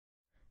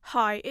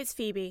Hi, it's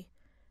Phoebe.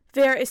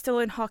 Vera is still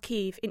in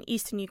Kharkiv in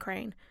eastern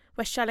Ukraine,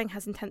 where shelling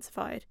has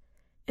intensified.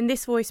 In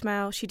this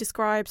voicemail, she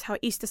describes how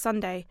Easter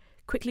Sunday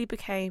quickly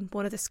became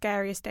one of the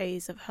scariest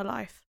days of her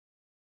life.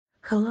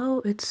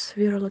 Hello, it's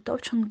Vera,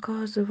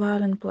 the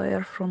violin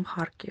player from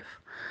Kharkiv.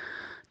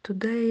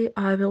 Today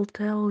I will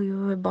tell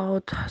you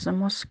about the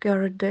most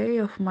scary day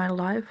of my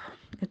life.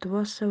 It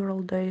was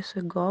several days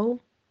ago.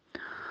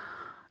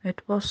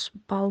 It was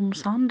Palm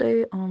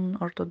Sunday on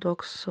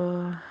Orthodox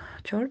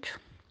Church,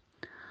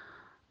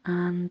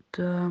 and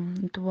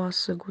it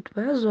was good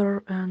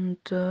weather, and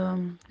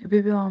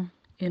we were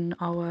in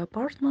our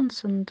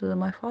apartments, and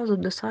my father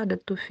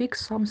decided to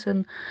fix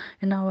something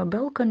in our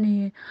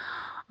balcony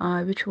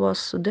which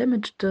was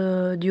damaged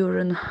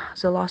during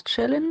the last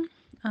shelling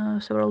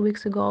several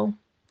weeks ago.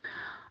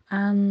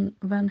 And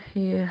when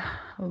he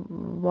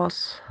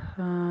was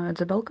at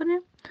the balcony,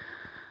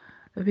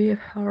 we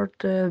heard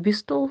a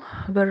whistle,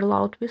 very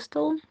loud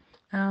whistle,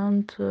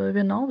 and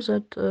we know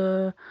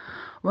that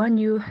when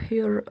you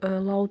hear a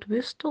loud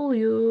whistle,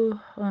 you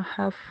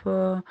have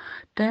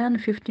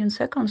 10-15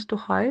 seconds to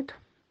hide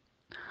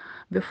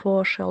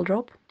before shell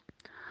drop.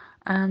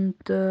 And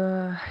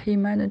he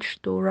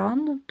managed to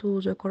run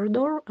to the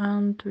corridor,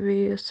 and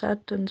we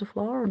sat on the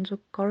floor in the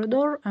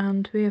corridor,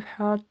 and we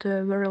heard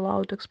a very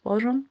loud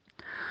explosion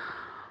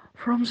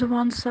from the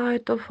one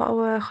side of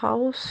our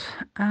house,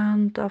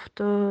 and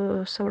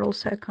after several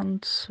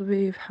seconds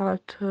we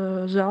heard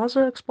the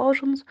other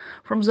explosions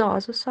from the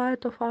other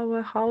side of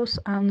our house,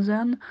 and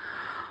then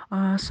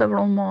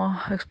several more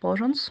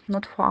explosions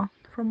not far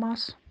from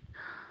us.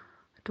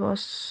 It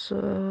was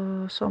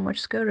so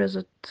much scary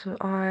that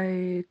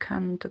I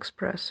can't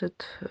express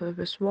it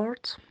with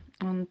words,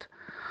 and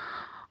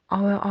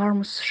our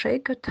arms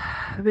shake it.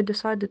 We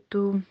decided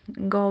to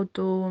go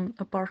to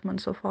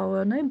apartments of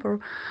our neighbor.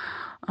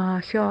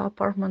 Her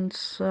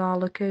apartments are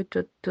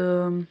located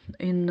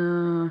in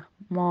a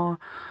more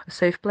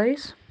safe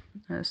place,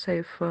 a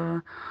safe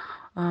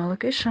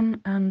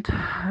location, and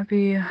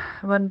we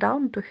went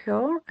down to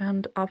her,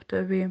 and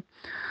after we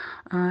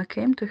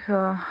came to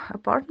her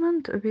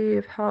apartment,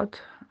 we heard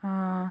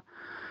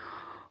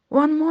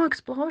one more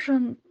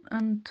explosion,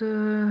 and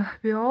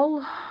we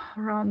all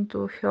ran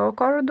to her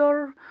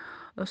corridor,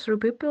 three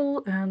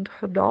people and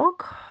her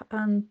dog,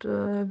 and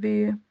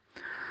we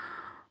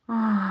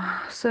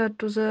sat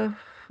to the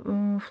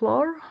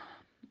floor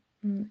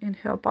in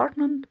her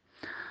apartment,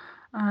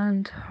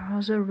 and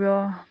there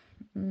were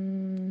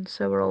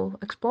several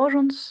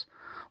explosions,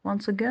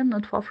 once again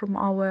not far from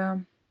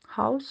our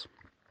house,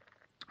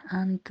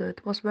 and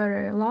it was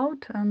very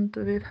loud, and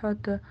we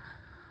heard the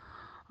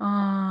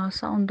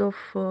sound of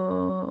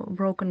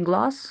broken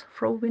glass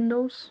from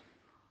windows.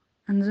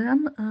 And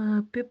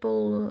then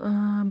people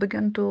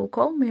began to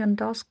call me and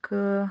ask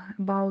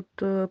about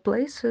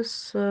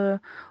places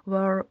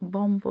where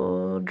bomb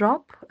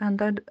drop,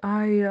 and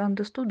I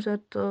understood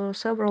that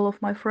several of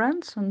my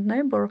friends and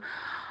neighbor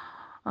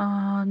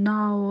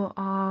now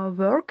are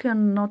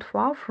working not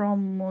far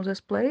from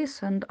this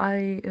place, and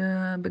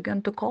I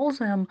began to call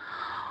them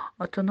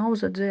to know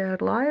that they are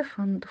alive,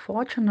 and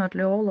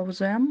fortunately all of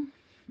them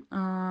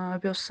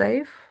were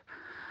safe.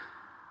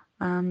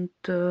 And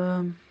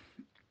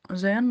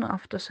then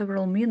after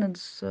several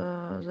minutes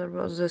there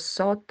was this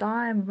third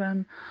time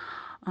when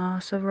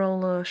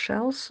several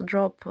shells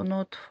dropped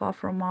not far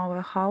from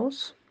our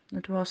house.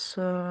 It was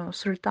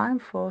three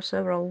times for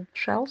several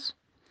shells.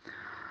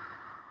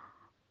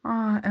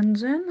 And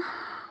then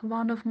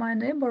one of my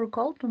neighbor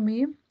called to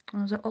me,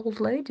 the old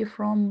lady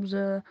from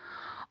the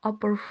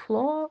upper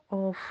floor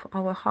of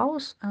our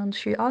house, and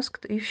she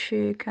asked if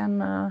she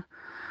can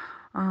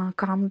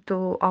come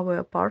to our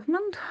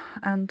apartment,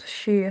 and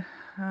she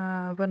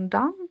went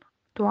down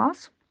to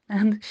us,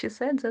 and she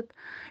said that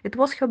it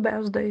was her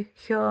birthday,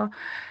 her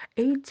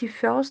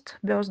 81st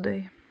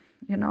birthday.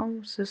 You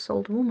know, this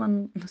old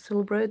woman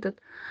celebrated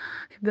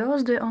her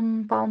birthday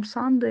on Palm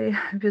Sunday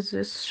with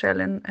this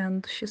shelling,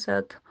 and she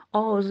said,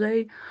 "Oh,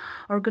 they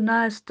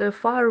organized a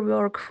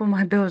firework for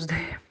my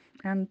birthday."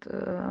 And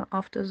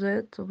after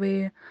that,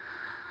 we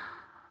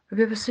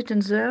were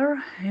sitting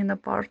there in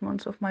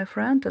apartments of my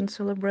friend and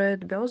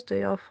celebrate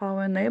birthday of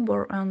our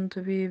neighbor, and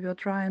we were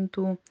trying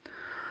to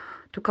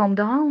calm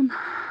down,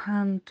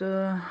 and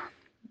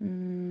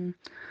mm,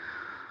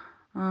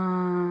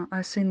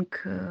 I think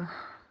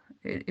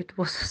it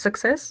was a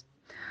success.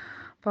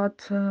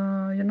 But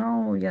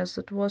yes,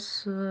 it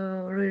was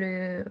really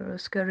a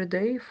scary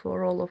day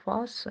for all of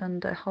us,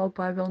 and I hope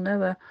I will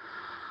never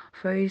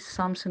face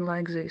something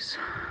like this.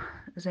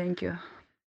 Thank you.